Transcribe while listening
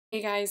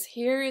Hey guys,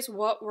 here is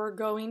what we're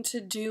going to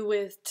do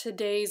with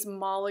today's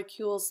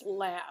molecules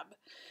lab.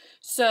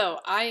 So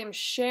I am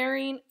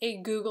sharing a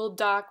Google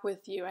Doc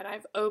with you, and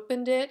I've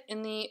opened it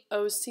in the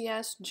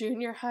OCS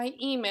junior high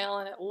email,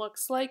 and it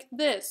looks like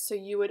this. So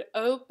you would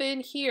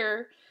open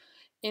here,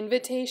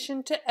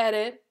 invitation to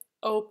edit,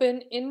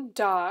 open in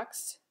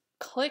docs,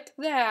 click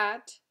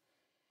that,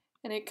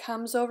 and it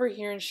comes over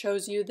here and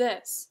shows you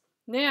this.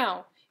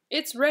 Now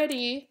it's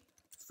ready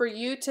for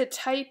you to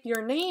type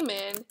your name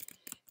in.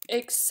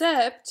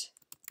 Except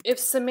if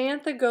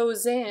Samantha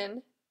goes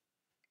in,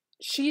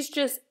 she's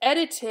just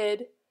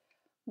edited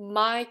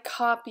my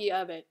copy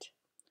of it,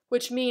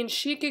 which means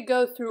she could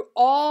go through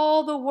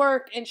all the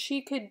work and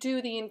she could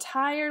do the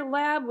entire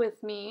lab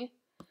with me.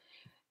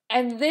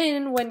 And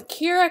then when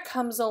Kira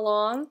comes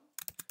along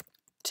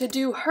to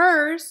do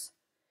hers,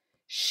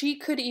 she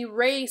could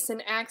erase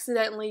and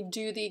accidentally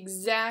do the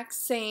exact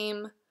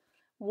same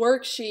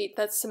worksheet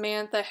that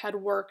Samantha had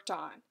worked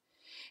on.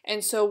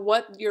 And so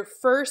what your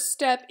first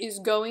step is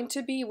going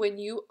to be when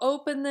you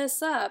open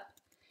this up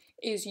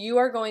is you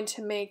are going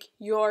to make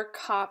your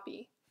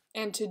copy.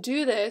 And to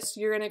do this,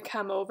 you're going to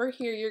come over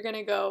here, you're going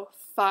to go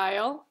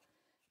File,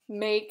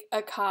 Make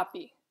a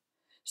Copy.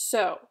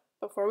 So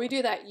before we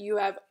do that, you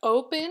have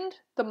opened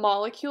the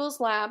Molecules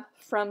Lab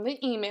from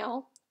the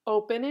email,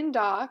 open in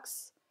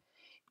Docs.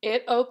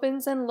 It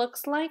opens and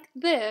looks like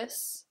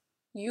this.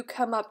 You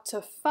come up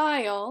to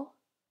File,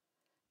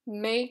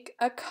 Make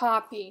a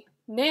Copy.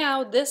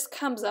 Now this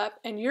comes up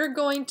and you're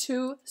going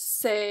to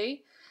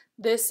say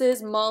this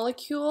is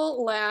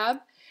Molecule Lab,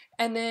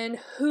 and then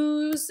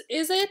whose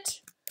is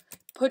it?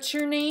 Put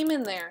your name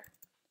in there.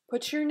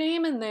 Put your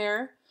name in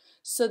there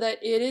so that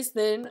it is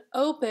then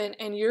open,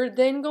 and you're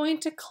then going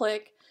to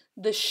click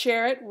the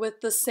share it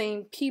with the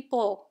same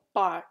people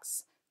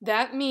box.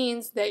 That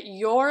means that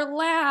your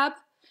lab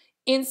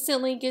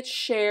instantly gets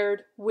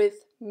shared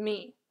with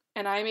me,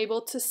 and I'm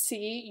able to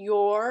see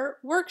your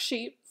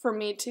worksheet for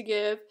me to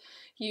give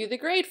you the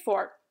grade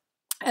for.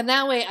 And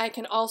that way I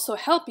can also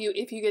help you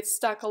if you get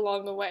stuck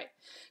along the way.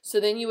 So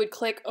then you would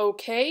click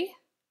OK,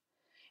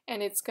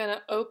 and it's going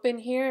to open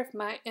here if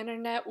my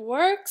internet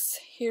works.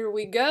 Here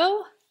we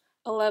go.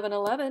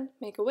 1111,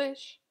 make a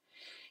wish.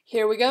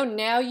 Here we go.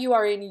 Now you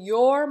are in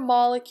your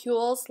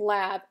molecules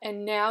lab,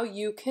 and now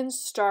you can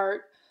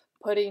start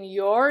putting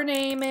your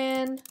name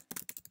in,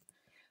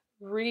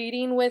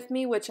 reading with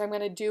me, which I'm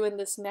going to do in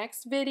this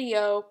next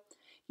video.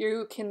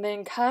 You can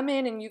then come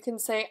in and you can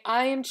say,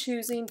 I am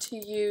choosing to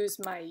use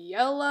my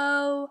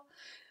yellow,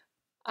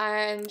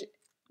 and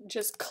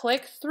just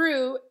click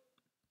through,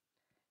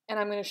 and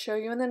I'm going to show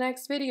you in the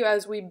next video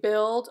as we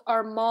build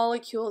our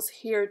molecules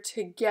here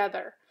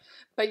together.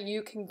 But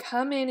you can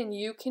come in and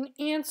you can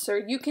answer.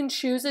 You can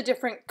choose a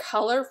different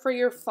color for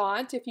your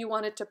font if you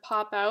want it to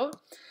pop out.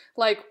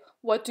 Like,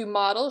 what do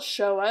models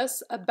show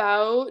us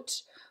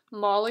about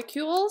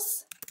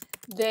molecules?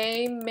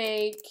 They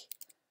make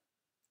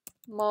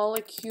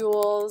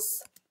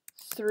molecules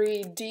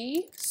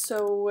 3D,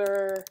 so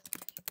we're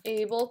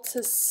able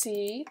to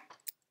see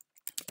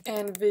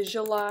and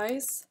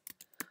visualize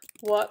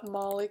what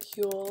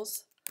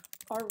molecules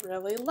are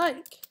really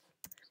like.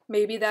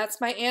 Maybe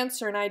that's my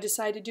answer and I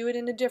decide to do it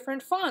in a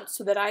different font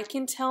so that I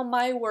can tell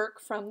my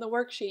work from the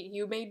worksheet.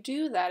 You may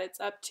do that, it's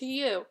up to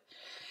you. You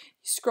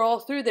scroll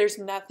through, there's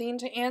nothing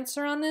to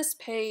answer on this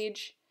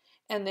page,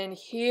 and then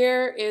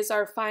here is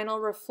our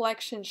final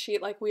reflection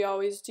sheet like we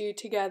always do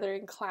together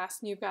in class,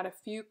 and you've got a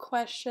few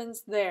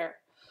questions there.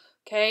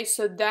 Okay,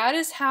 so that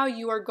is how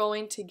you are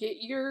going to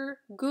get your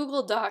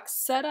Google Docs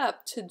set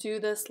up to do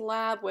this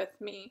lab with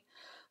me.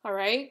 All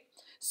right,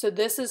 so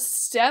this is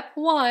step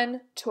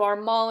one to our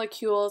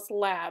molecules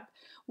lab.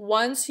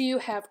 Once you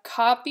have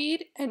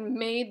copied and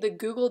made the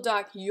Google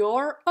Doc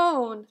your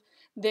own,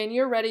 then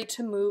you're ready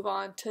to move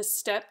on to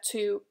step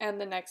two and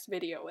the next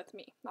video with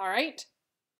me. All right.